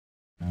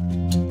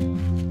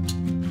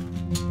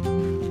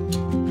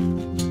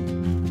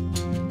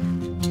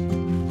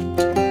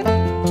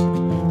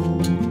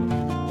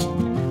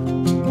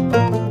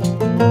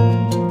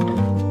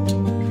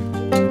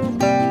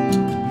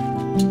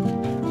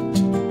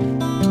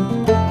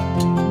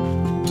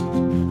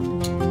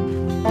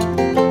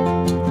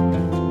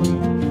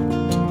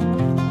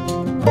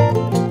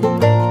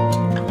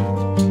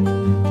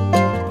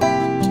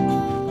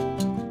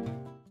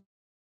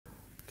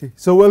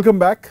So, welcome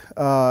back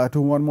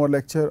to one more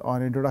lecture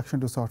on introduction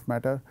to soft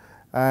matter.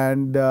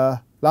 And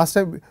last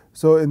time,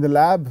 so in the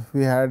lab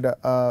we had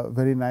a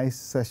very nice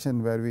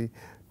session where we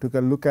took a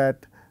look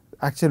at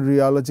actual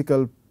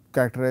rheological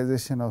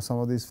characterization of some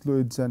of these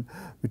fluids, and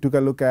we took a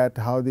look at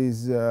how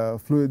these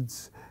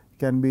fluids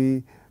can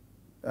be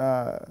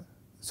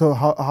so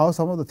how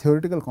some of the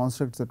theoretical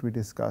constructs that we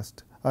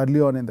discussed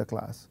early on in the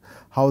class,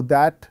 how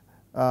that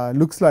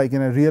looks like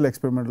in a real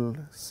experimental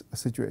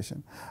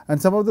situation. And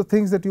some of the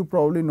things that you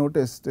probably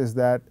noticed is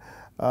that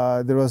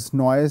there was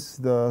noise,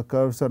 the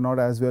curves are not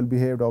as well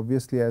behaved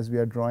obviously as we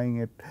are drawing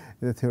it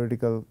in a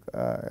theoretical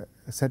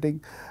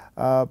setting.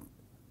 At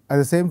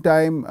the same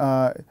time,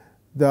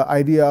 the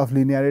idea of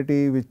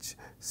linearity, which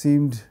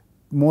seemed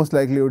most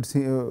likely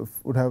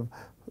would have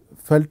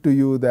felt to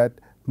you that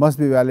must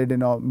be valid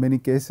in many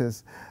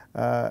cases,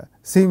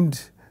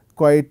 seemed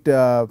quite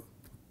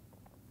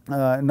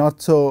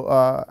not so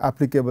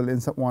applicable in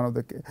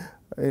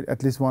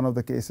at least one of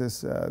the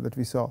cases that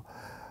we saw.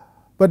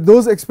 But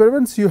those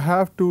experiments you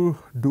have to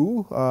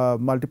do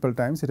multiple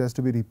times. It has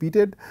to be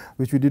repeated,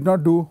 which we did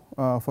not do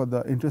for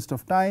the interest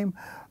of time.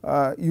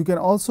 You can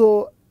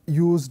also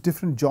use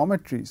different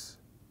geometries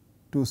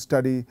to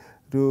study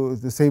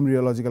the same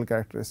rheological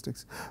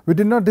characteristics. We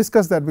did not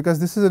discuss that because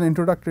this is an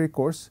introductory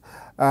course,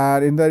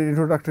 and in that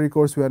introductory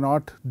course we are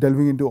not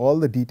delving into all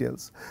the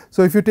details.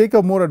 So, if you take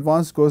a more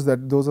advanced course,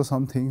 those are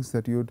some things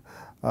that you would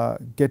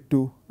get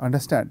to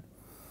understand.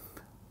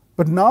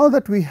 But now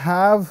that we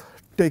have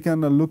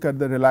taken a look at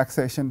the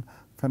relaxation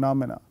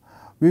phenomena,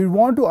 we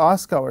want to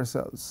ask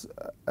ourselves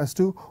as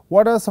to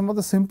what are some of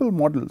the simple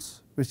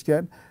models which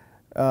can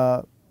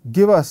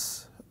give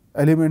us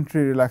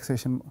elementary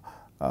relaxation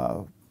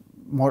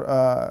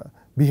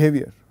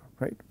behavior,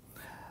 right.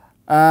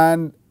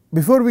 And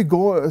before we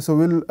go, so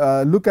we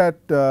will look at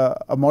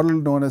a model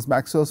known as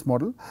Maxwell's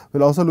model. We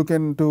will also look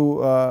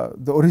into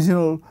the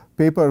original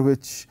paper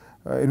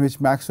in which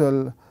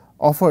Maxwell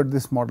offered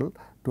this model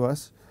to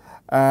us.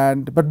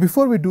 But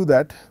before we do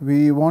that,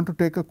 we want to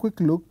take a quick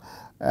look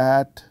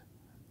at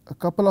a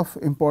couple of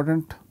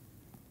important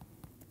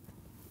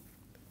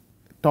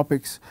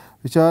topics,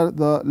 which are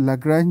the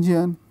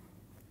Lagrangian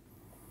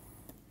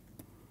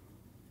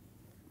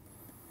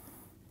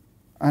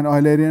and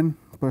Eulerian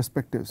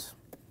perspectives.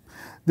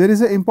 There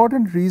is an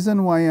important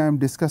reason why I am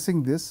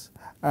discussing this,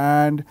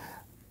 and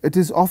it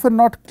is often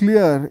not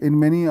clear in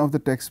many of the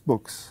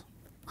textbooks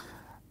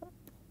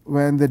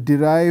when they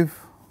derive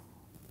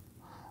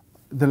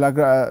the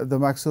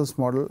Maxwell's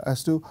model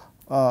as to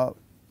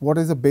what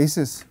is the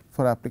basis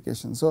for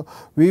application. So,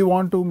 we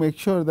want to make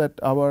sure that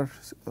our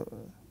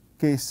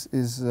case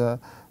is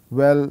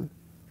well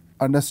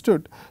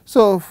understood.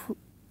 So,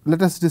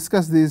 let us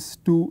discuss these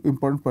two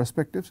important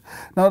perspectives.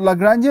 Now,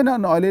 Lagrangian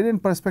and Eulerian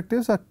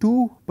perspectives are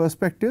two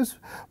perspectives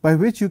by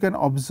which you can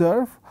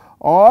observe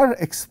or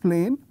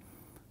explain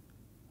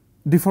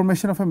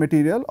deformation of a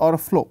material or a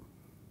flow,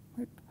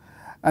 right.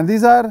 And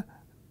these are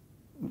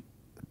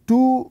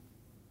two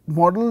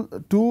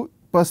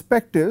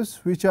perspectives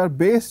which are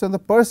based on the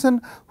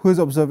person who is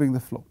observing the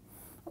flow.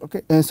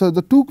 Okay. And so,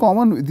 these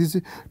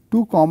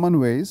two common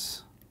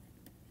ways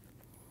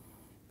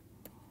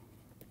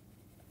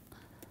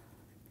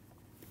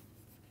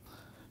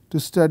to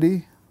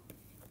study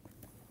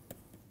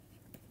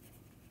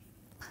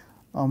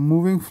a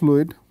moving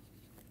fluid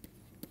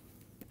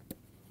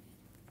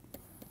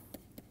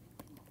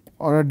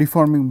or a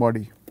deforming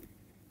body.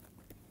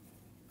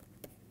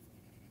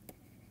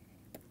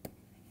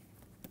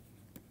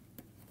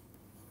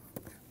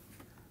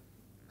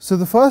 So,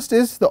 the first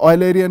is the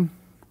Eulerian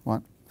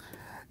one.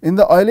 In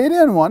the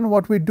Eulerian one,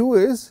 what we do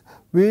is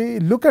we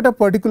look at a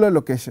particular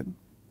location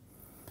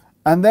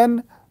and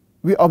then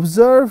we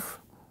observe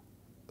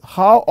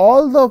how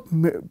all the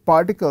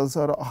particles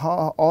or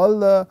how all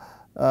the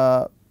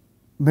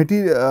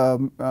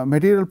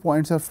material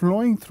points are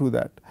flowing through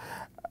that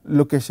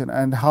location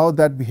and how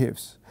that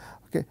behaves.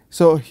 Okay.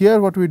 So, here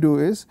what we do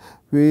is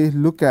we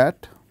look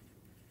at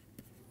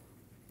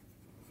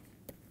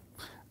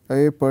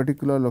a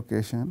particular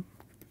location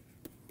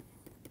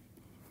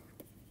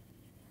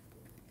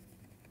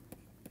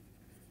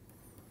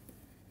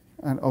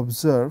and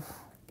observe.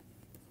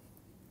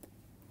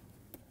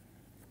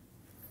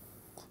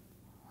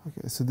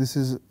 Okay, so this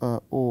is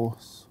O,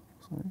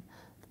 sorry,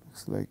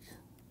 looks like,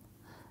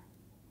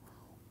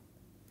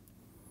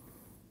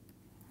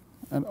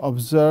 and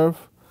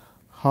observe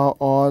how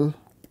all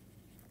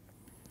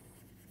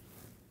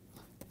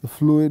the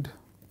fluid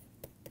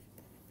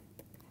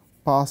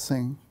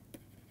passing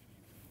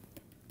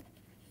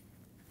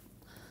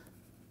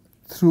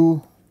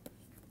through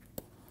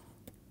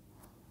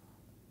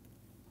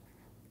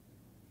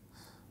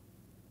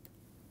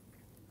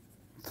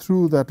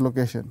that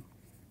location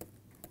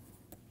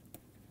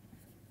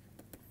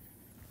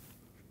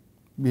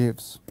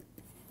behaves.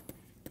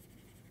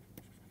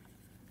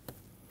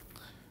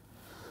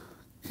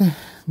 Okay,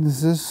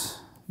 this is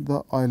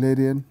the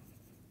Eulerian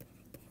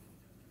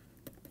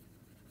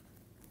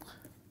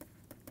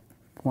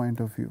point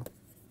of view.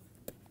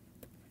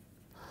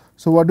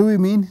 So, what do we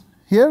mean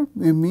here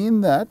we mean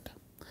that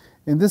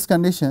in this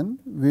condition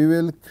we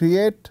will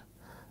create,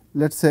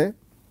 let us say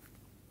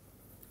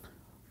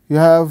you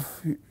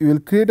will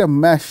create a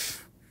mesh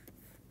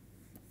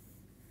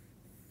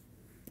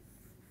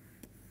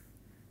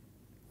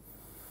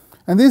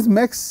and these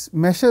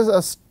meshes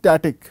are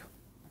static,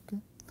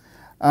 okay,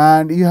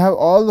 and you have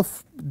all the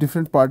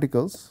different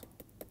particles.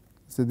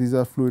 So, these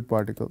are fluid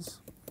particles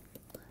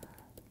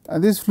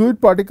and these fluid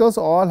particles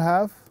all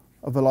have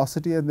a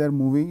velocity and they are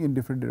moving in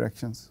different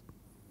directions.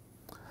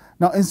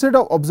 Now, instead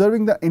of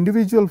observing the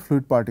individual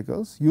fluid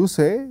particles, you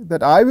say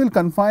that I will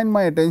confine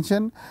my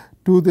attention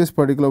to this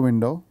particular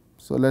window.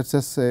 So, let us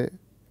just say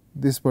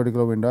this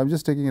particular window, I am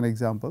just taking an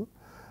example,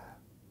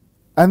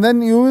 and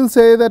then you will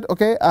say that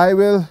okay, I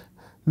will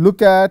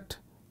look at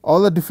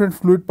all the different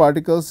fluid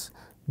particles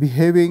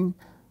behaving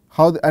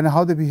how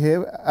they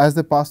behave as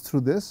they pass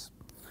through this.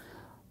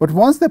 But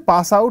once they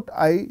pass out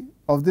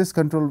of this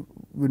control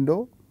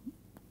window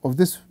of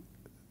this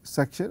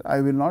section,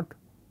 I will not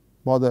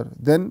bother,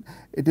 then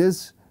it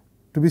is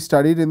to be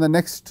studied in the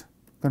next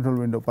control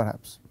window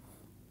perhaps,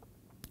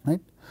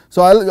 right.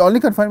 So, I will only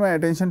confine my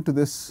attention to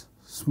this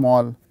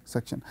small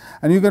section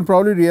and you can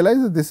probably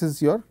realize that this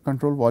is your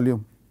control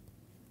volume.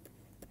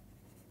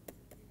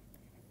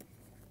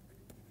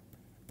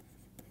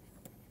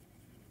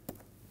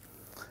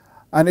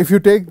 And if you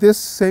take this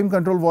same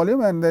control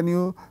volume and then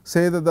you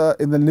say that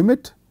in the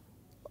limit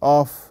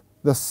of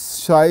the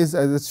size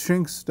as it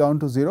shrinks down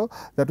to 0,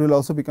 that will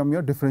also become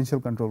your differential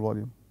control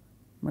volume,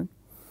 right.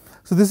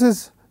 So, this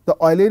is the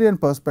Eulerian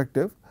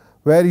perspective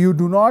where you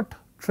do not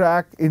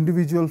track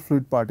individual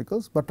fluid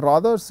particles, but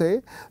rather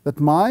say that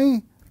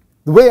the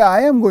way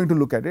I am going to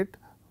look at it,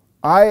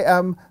 I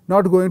am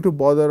not going to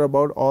bother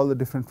about all the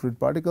different fluid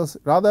particles,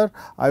 rather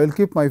I will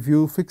keep my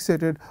view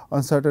fixated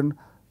on certain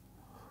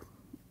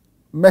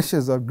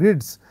meshes or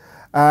grids,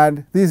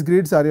 and these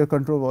grids are your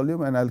control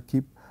volume and I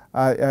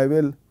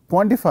will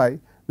quantify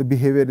the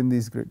behavior in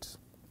these grids.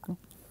 Okay.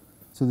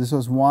 So, this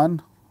was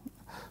one.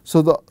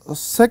 So, the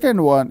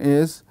second one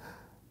is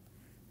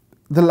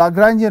the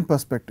Lagrangian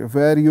perspective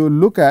where you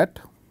look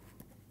at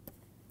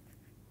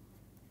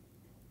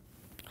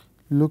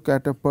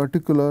a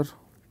particular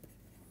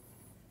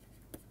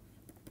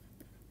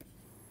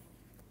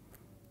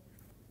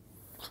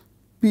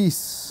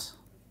piece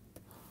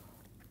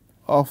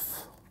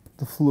of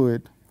the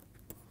fluid,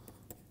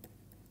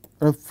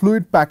 a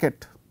fluid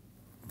packet.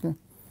 Okay.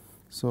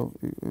 So,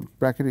 in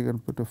bracket you can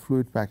put a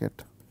fluid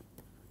packet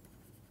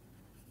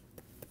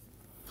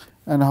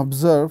and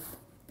observe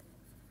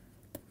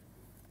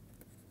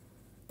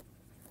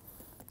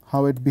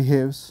how it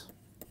behaves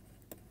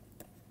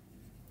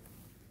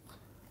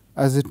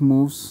as it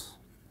moves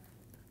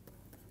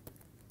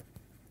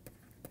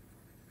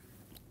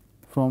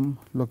from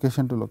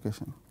location to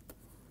location.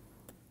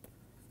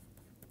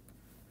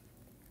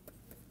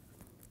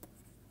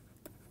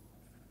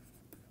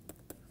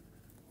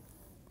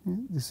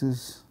 This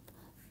is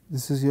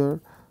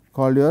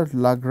called your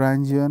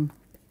Lagrangian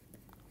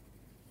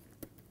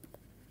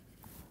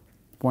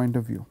point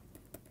of view.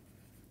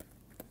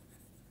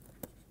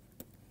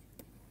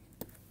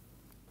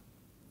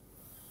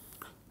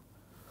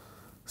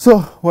 So,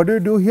 what do you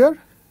do here?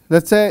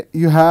 Let us say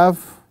you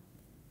have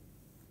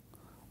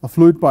a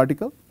fluid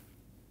particle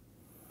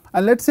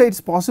and let us say it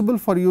is possible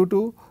for you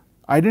to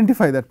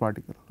identify that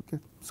particle. Okay.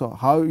 So,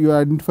 how you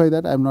identify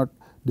that I am not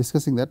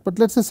discussing that, but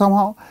let us say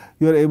somehow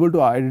you are able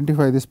to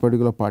identify this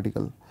particular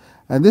particle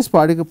and this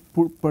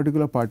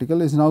particular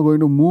particle is now going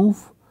to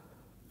move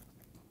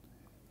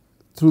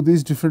through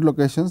these different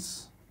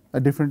locations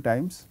at different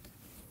times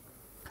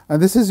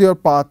and this is your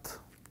path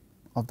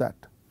of that.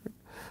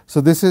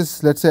 So, this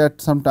is let us say at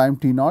some time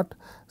t naught.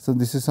 So,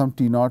 this is some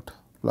t naught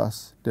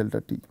plus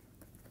delta t.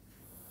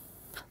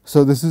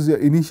 So, this is your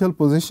initial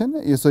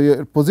position. So,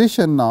 your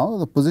position now,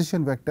 the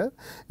position vector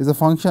is a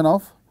function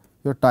of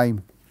your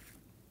time,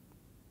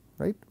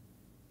 right.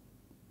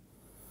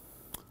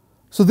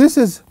 So, this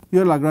is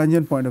your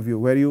Lagrangian point of view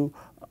where you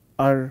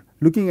are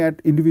looking at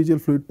individual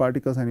fluid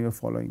particles and you are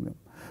following them.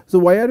 So,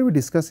 why are we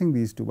discussing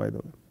these two by the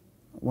way?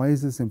 Why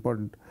is this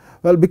important?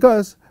 Well,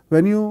 because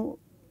when you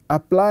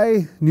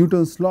apply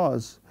Newton's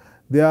laws,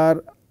 they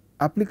are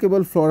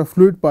applicable for a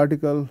fluid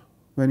particle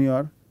when you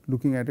are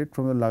looking at it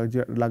from the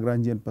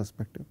Lagrangian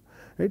perspective,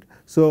 right.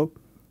 So,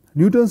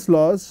 Newton's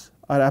laws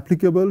are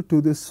applicable to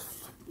this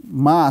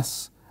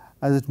mass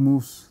as it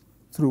moves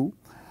through,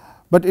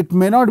 but it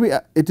may not be,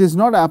 it is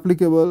not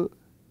applicable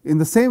in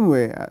the same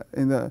way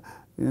in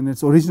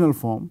its original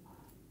form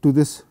to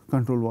this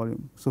control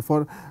volume. So,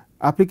 for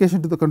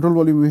application to the control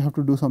volume we have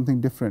to do something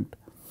different,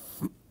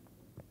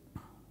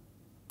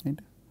 right.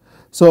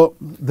 So,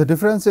 the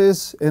difference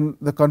is in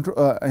the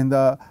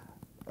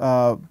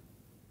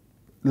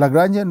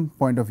Lagrangian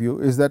point of view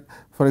is that,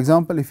 for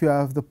example, if you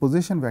have the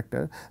position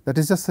vector, that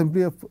is just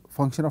simply a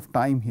function of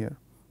time here,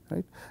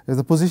 right. As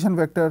the position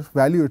vector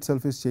value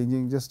itself is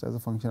changing just as a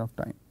function of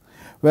time.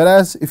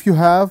 Whereas, if you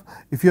are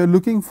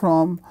looking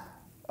from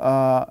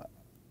the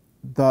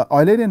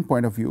Eulerian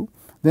point of view,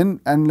 then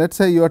and let us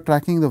say you are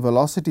tracking the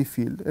velocity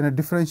field in a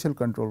differential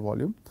control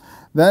volume,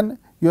 then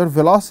your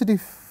velocity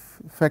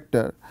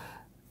vector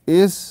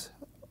is,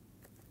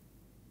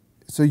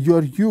 so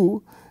your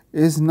u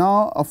is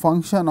now a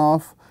function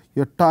of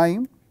your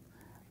time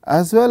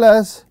as well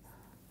as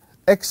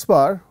x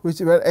bar, which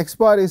where x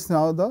bar is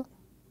now the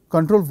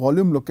control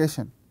volume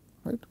location,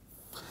 right.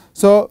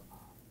 So,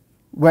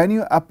 when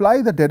you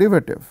apply the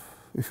derivative,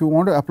 if you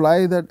want to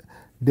apply the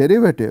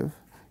derivative,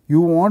 you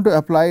want to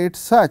apply it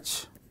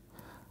such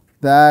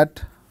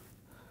that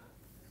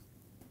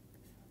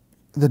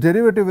the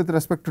derivative with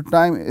respect to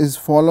time is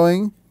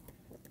following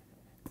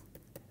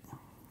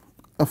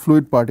a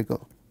fluid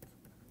particle.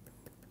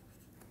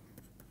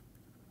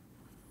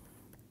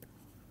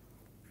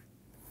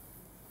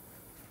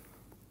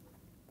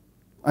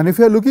 And if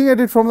you are looking at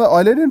it from the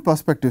Eulerian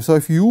perspective, so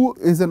if u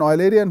is an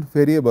Eulerian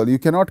variable, you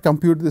cannot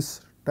compute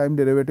this time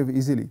derivative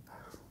easily.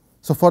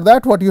 So, for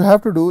that what you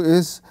have to do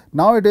is,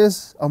 now it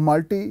is a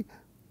multi,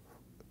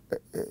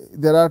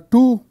 there are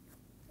two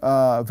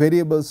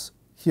variables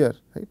here,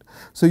 right.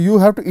 So, you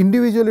have to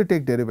individually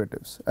take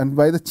derivatives, and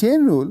by the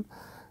chain rule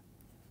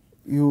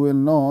you will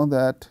know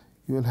that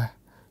you will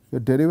your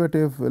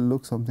derivative will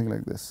look something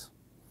like this.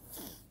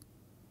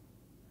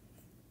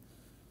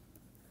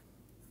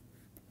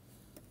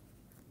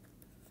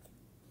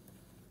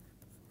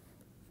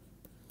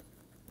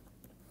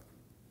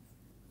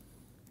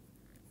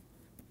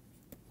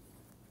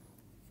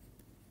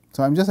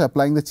 So, I am just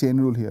applying the chain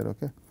rule here,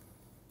 okay,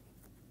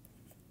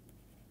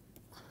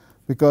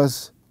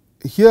 because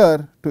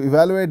here to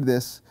evaluate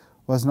this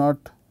was not,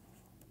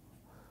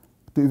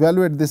 to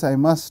evaluate this I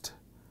must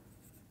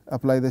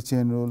apply the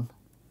chain rule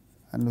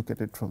and look at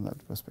it from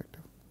that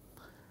perspective.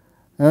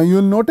 Now, you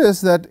will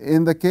notice that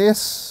in the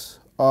case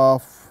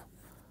of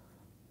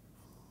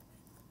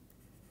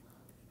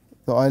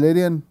the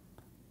Eulerian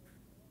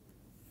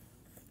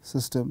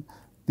system,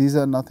 these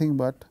are nothing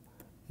but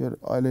your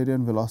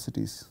Eulerian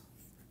velocities.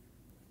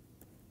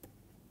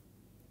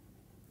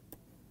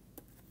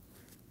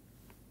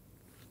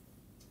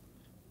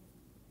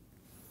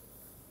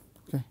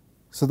 Okay.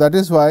 So, that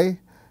is why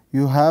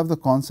you have the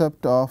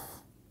concept of,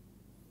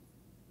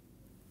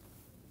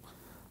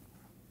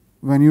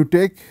 when you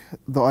take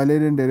the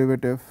Eulerian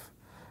derivative,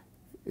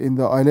 in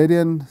the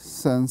Eulerian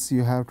sense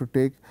you have to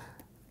take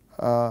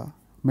a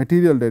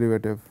material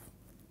derivative,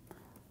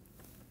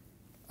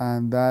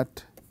 and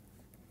that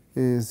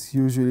is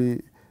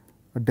usually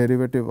a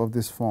derivative of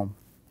this form,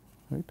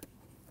 right.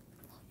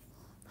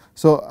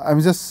 So, I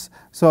am just,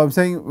 so I am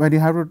saying when you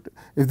have to,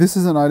 if this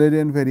is an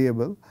Eulerian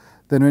variable,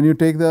 then when you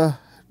take the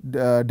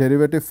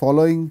derivative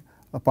following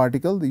a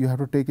particle, you have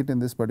to take it in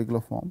this particular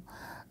form,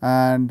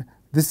 and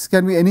this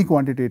can be any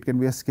quantity, it can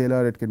be a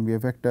scalar, it can be a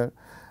vector,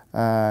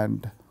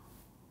 and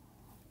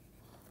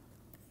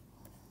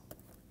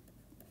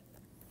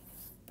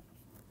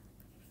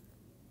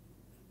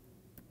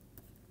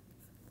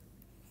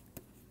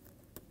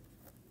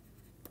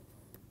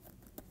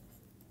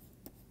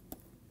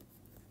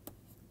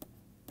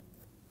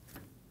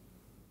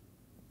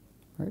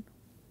right.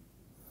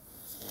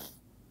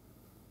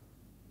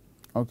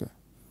 Okay.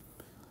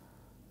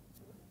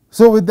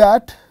 So, with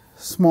that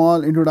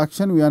small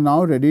introduction, we are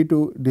now ready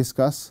to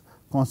discuss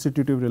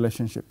constitutive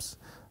relationships.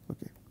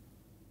 Okay.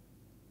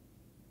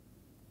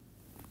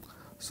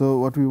 So,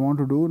 what we want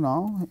to do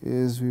now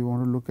is we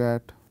want to look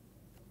at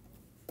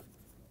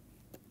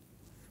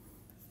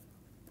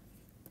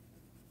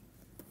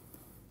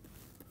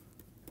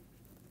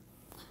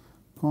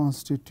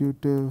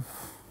constitutive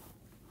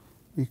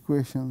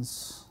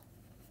equations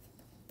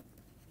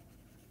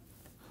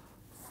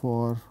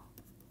for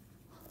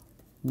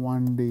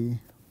 1D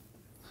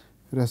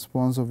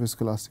response of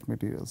viscoelastic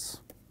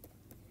materials.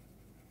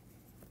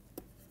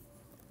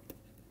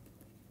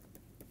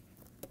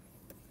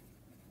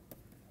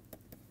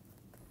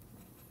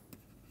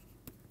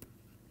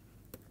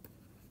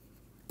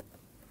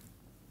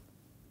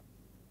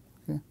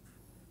 Okay.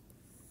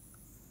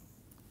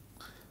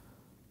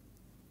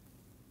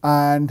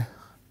 And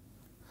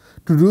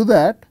to do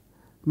that,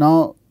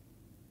 now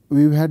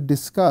we had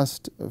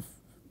discussed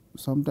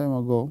some time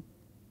ago,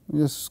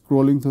 just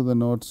scrolling through the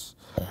notes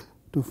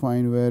to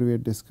find where we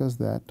had discussed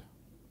that.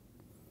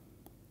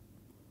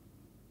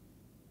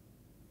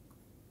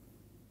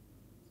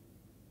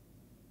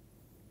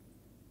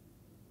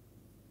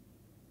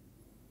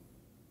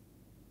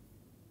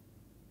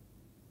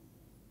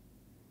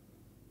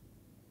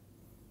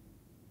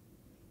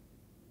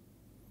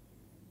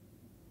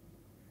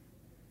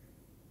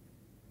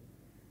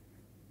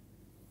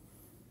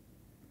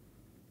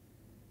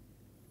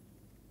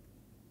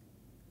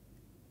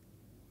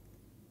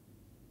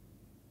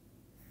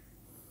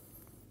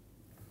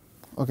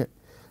 Okay.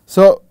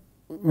 So,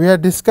 we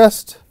had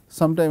discussed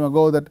some time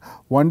ago that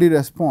 1D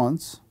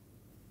response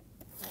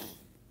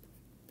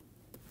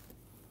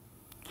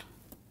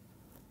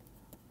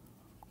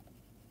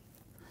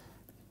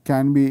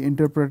can be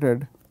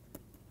interpreted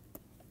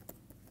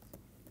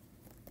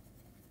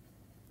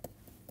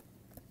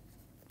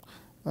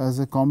as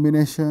a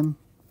combination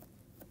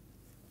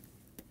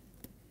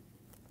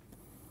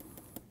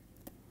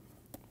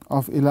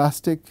of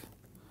elastic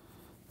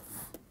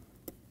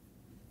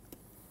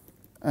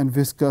and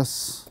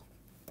viscous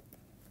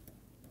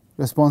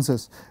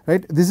responses,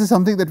 right. This is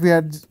something that we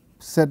had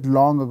said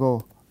long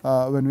ago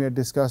when we had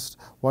discussed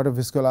what a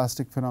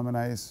viscoelastic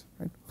phenomena is,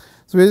 right.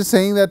 So, we are just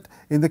saying that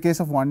in the case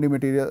of 1D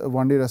material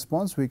 1D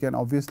response, we can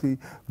obviously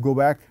go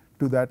back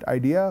to that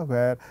idea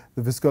where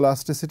the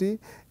viscoelasticity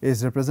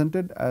is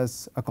represented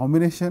as a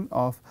combination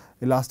of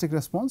elastic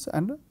response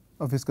and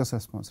a viscous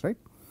response, right.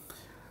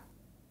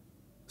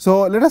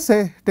 So, let us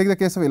say take the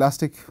case of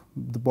elastic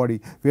the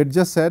body. We had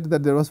just said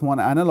that there was one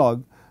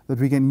analog that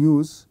we can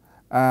use,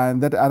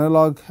 and that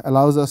analog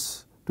allows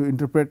us to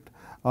interpret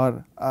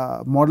or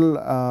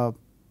model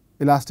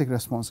elastic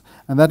response,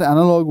 and that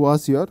analog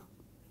was your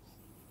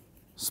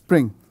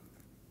spring,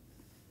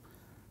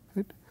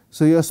 right.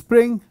 So, your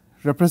spring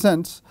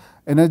represents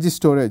energy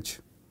storage,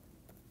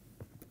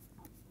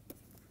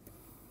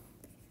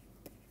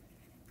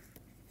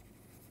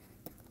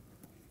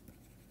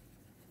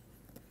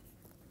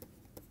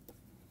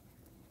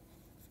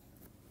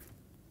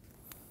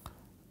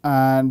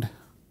 and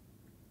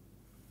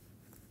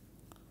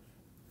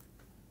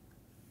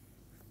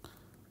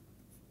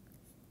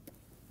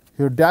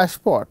your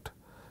dashpot,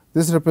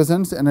 this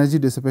represents energy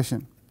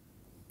dissipation.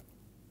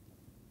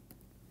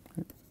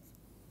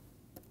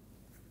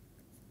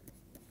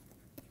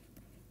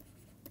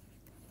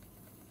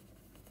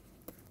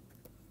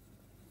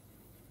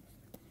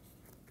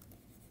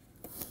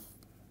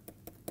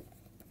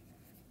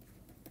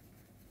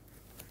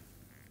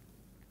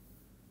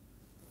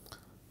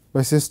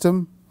 By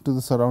system to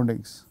the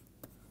surroundings.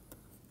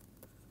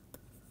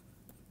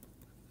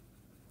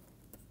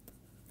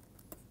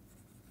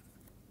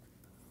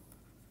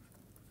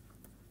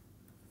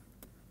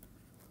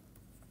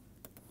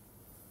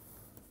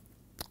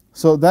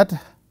 So, that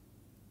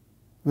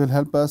will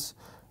help us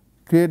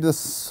create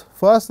this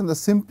first and the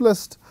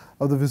simplest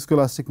of the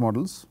viscoelastic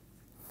models,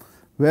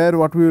 where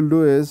what we will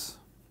do is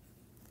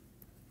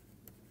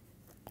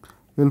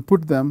we will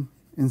put them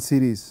in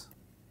series.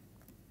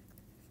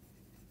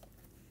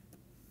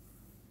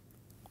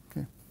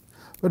 Okay.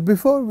 But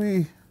before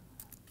we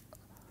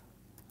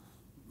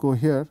go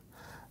here,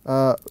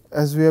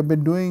 as we have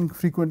been doing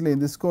frequently in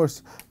this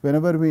course,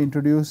 whenever we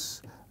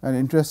introduce an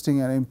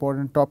interesting and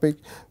important topic,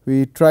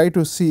 we try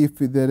to see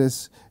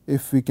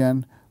if we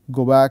can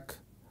go back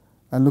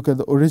and look at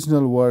the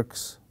original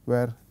works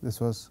where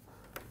this was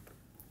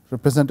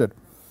represented.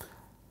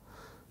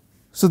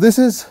 So, this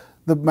is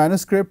the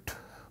manuscript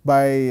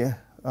by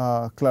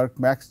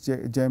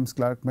James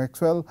Clerk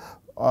Maxwell,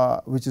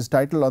 which is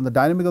titled On the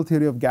Dynamical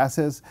Theory of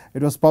Gases.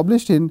 It was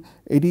published in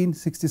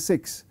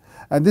 1866,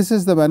 and this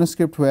is the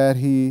manuscript where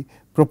he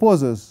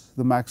proposes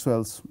the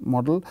Maxwell's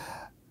model.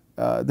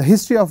 The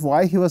history of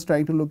why he was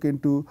trying to look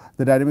into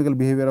the dynamical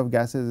behavior of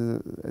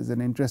gases is an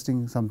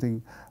interesting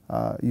something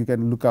you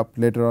can look up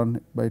later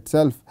on by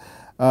itself,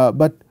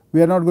 but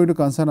we are not going to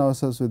concern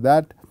ourselves with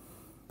that.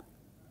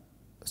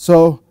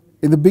 So,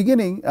 in the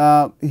beginning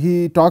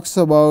he talks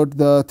about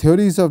the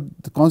theories of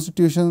the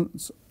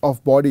constitutions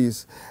of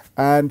bodies,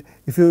 and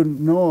if you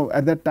know,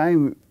 at that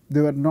time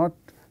they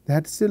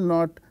had still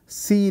not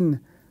seen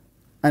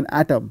an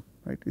atom.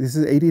 Right. This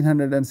is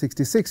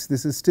 1866.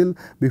 This is still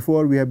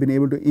before we have been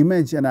able to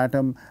image an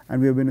atom, and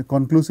we have been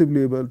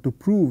conclusively able to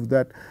prove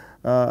that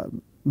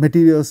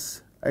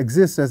materials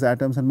exist as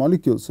atoms and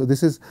molecules. So,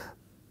 this is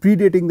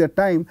predating that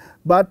time,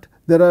 but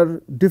there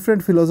are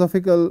different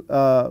philosophical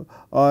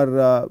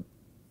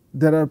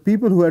there are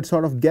people who had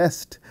sort of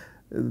guessed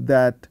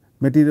that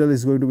material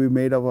is going to be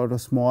made up out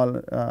of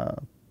small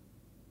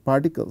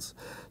particles.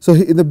 So,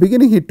 in the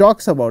beginning he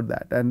talks about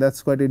that, and that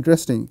is quite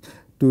interesting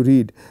to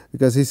read,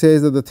 because he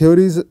says that the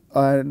theories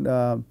and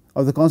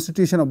of the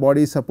constitution of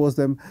bodies suppose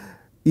them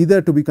either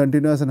to be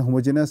continuous and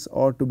homogeneous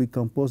or to be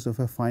composed of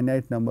a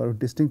finite number of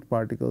distinct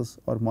particles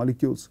or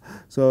molecules.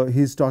 So,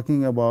 he is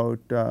talking about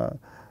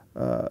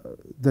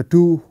the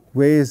two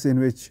ways in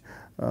which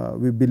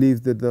we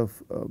believe that the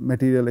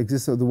material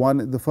exists. So,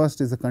 the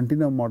first is the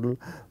continuum model,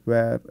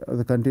 where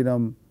the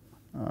continuum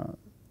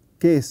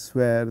case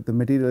where the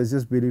material is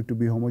just believed to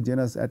be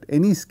homogeneous at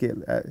any scale,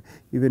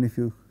 even if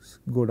you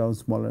go down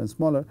smaller and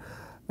smaller,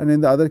 and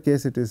in the other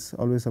case it is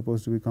always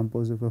supposed to be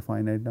composed of a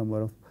finite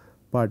number of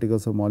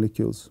particles or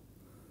molecules.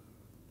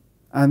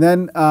 And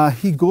then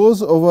he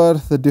goes over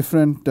the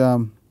different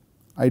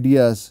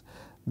ideas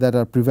that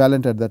are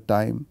prevalent at that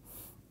time,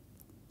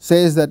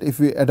 says that if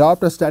we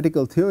adopt a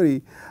statical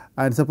theory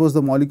and suppose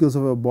the molecules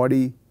of a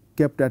body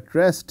kept at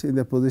rest in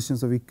their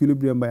positions of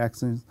equilibrium by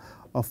action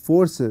of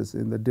forces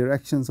in the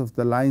directions of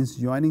the lines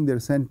joining their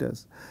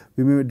centers,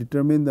 we may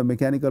determine the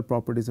mechanical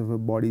properties of a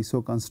body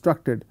so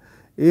constructed,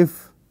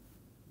 if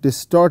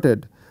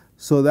distorted,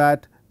 so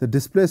that the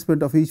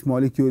displacement of each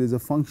molecule is a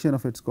function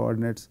of its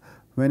coordinates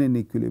when in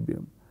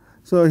equilibrium.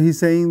 So, he is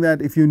saying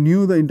that if you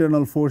knew the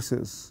internal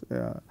forces,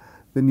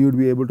 then you would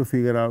be able to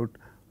figure out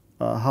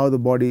how the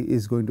body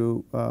is going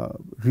to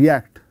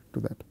react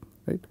to that,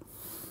 right.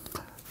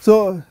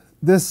 So,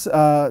 this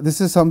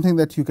is something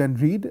that you can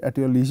read at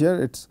your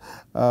leisure. It is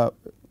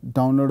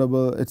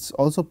downloadable. It is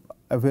also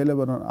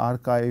available on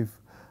arXiv.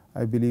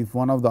 I believe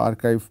one of the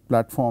arXiv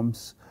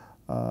platforms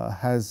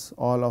has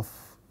all of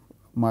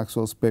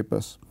Maxwell's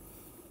papers.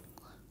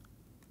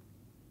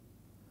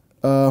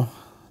 There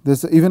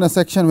is even a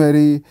section where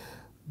he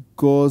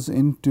goes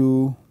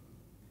into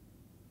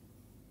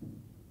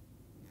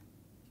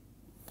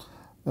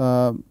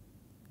the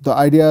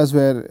ideas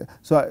where,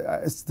 so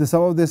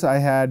some of this I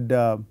had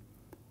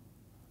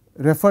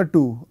referred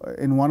to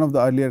in one of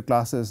the earlier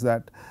classes,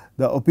 that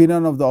the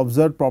opinion of the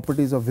observed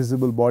properties of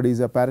visible bodies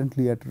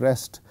apparently at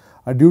rest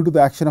are due to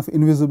the action of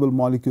invisible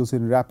molecules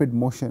in rapid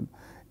motion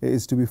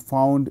is to be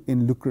found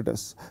in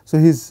Lucretus. So,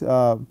 he is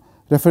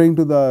referring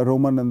to the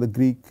Roman and the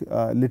Greek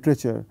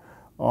literature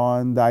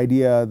on the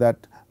idea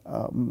that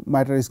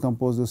matter is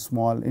composed of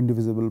small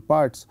indivisible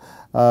parts.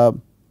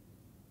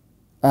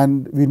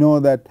 And we know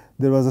that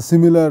there was a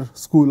similar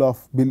school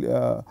of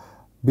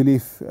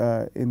belief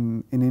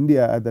in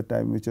India at that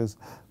time, which was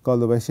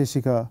called the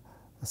Vaisheshika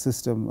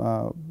system,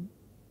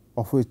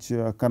 of which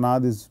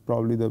Kanad is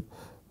probably the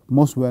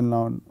most well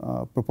known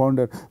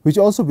propounder, which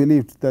also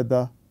believed that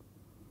the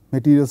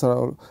materials are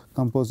all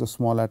composed of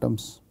small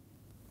atoms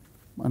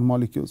and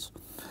molecules.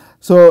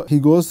 So, he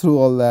goes through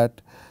all that,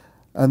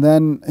 and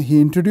then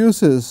he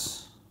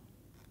introduces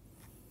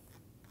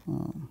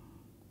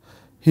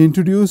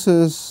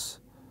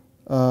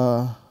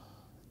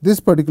this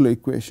particular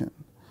equation,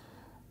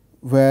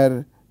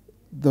 where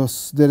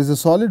there is a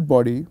solid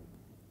body.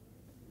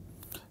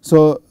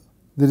 So,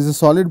 there is a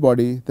solid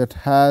body that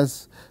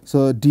has,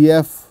 so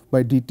df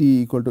by dt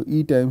equal to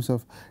E times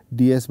of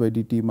ds by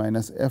dt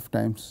minus f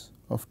times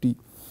of t,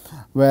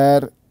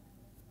 where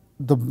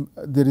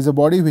there is a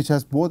body which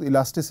has both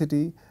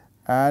elasticity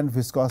and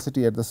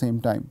viscosity at the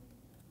same time.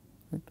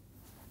 Right.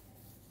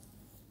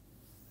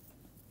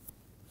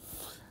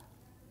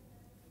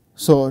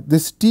 So,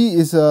 this t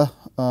is a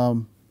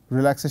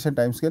relaxation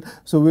time scale.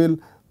 So, we will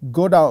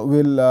go down,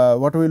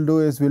 what we will do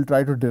is we will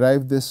try to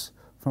derive this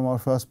from our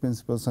first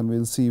principles, and we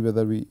will see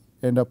whether we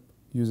end up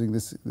using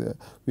this,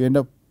 we end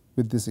up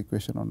with this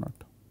equation or not.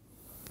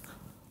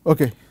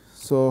 Okay.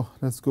 So,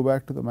 let us go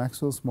back to the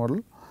Maxwell's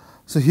model.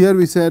 So, here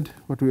we said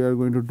what we are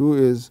going to do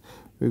is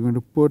we are going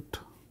to put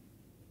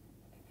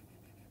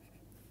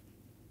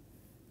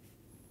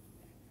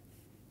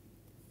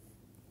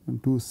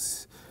into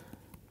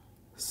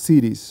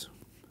series,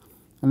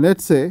 and let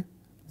us say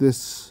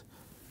this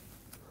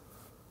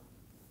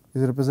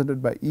is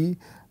represented by E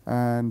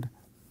and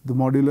the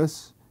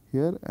modulus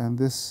here, and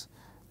this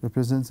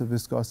represents the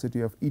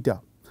viscosity of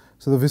eta.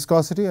 So, the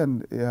viscosity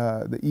and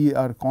the E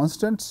are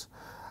constants,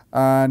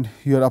 and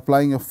you are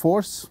applying a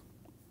force,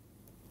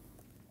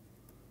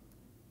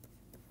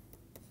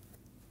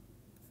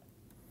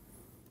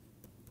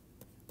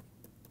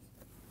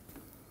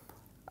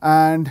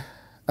 and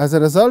as a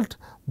result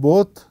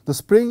both the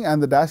spring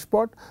and the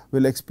dashpot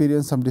will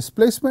experience some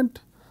displacement.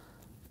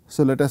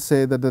 So, let us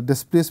say that the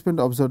displacement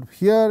observed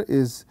here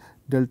is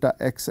delta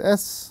x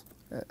s,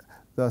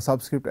 the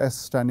subscript s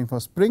standing for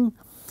spring,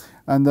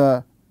 and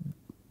the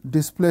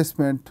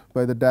displacement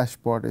by the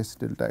dashpot is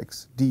delta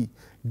x d,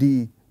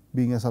 d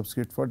being a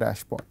subscript for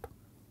dashpot,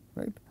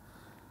 right.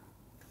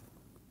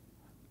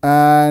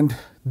 And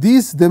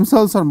these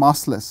themselves are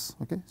massless.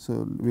 Okay.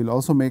 So, we will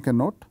also make a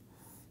note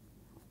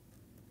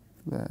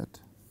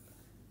that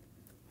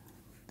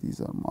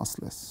these are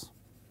massless.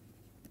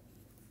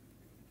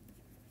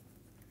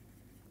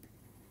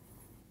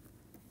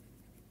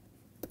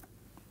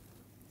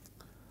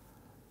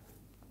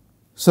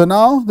 So,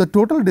 now the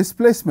total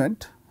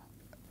displacement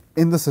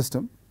in the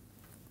system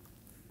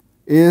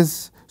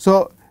is,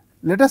 so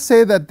let us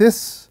say that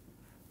this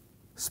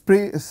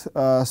spring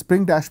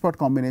dashpot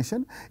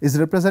combination is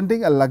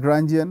representing a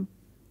Lagrangian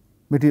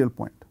material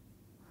point.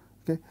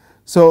 Okay.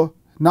 So,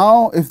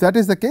 now if that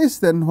is the case,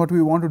 then what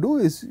we want to do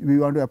is we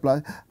want to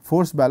apply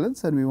force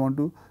balance, and we want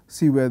to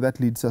see where that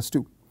leads us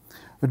to.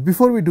 But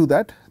before we do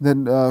that,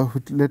 then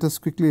let us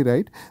quickly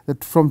write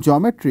that from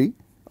geometry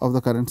of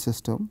the current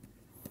system,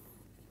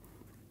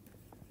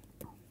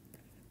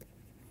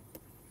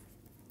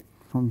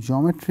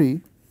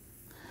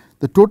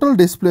 the total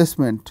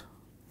displacement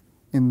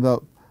in the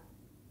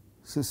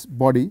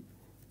body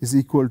is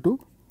equal to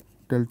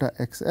delta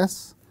x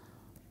s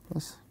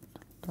plus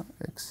delta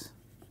x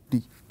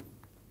d.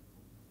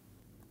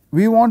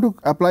 We want to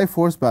apply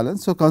force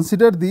balance. So,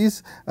 consider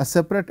these as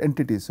separate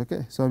entities.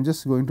 Okay. So, I am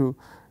just going to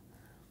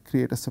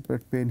create a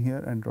separate pane here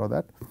and draw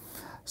that.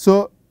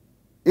 So,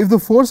 if the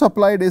force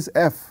applied is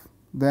F,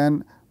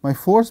 then my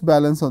force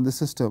balance on the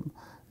system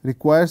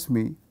requires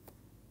me,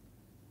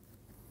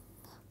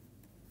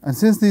 and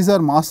since these are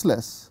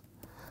massless,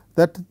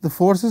 that the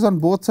forces on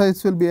both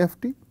sides will be F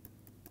t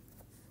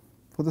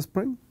for the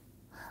spring,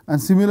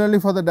 and similarly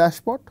for the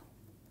dashpot.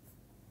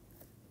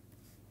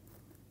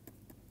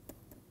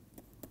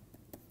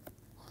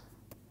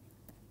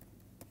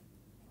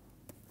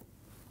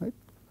 Right.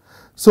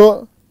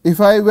 So, if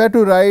I were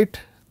to write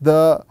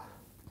the,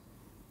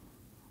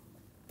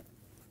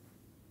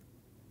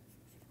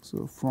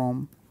 so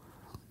from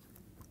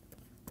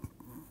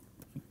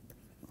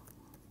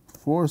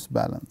force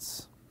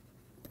balance,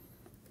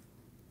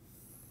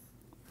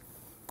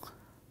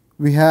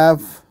 we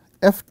have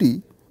F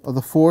t, or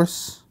the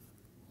force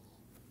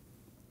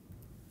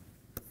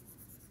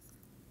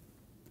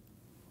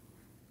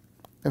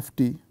F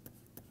t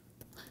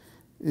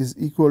is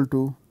equal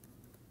to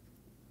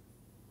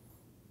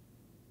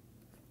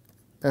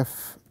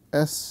F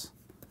s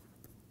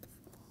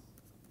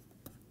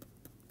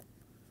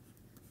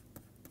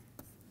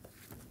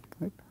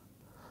right,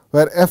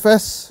 where F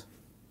s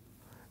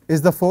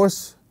is the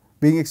force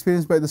being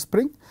experienced by the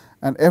spring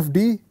and F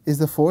d is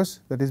the force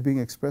that is being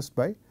expressed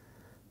by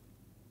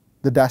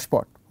the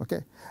dashpot.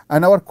 Okay.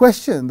 And our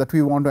question that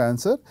we want to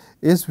answer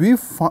is we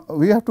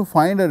have to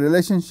find a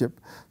relationship.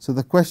 So,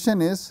 the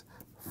question is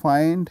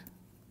find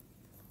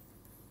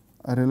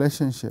a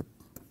relationship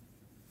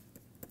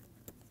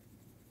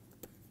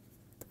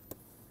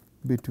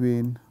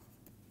between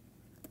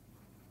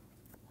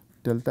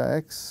delta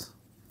x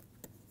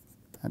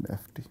and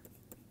F t.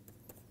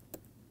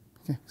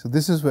 Okay. So,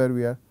 this is where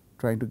we are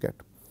trying to get.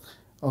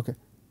 Okay.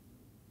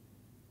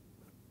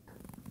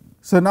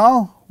 So,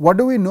 now what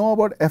do we know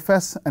about F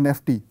s and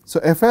F t? So,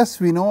 F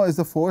s we know is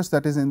the force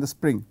that is in the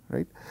spring,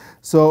 right.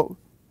 So,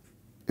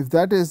 if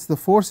that is the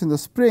force in the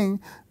spring,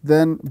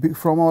 then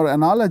from our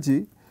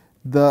analogy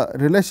the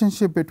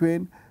relationship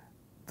between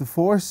the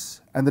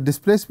force and the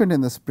displacement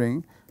in the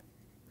spring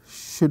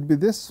should be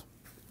this,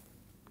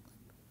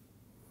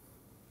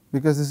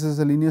 because this is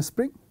a linear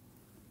spring,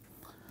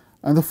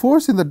 and the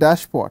force in the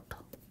dashpot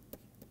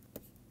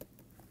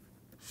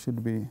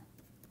should be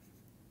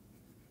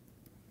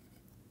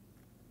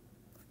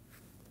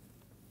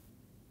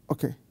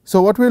okay.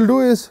 So, what we will do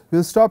is we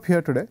will stop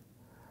here today,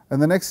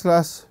 and the next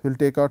class we will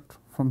take out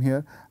from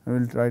here and we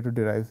will try to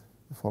derive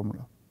the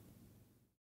formula.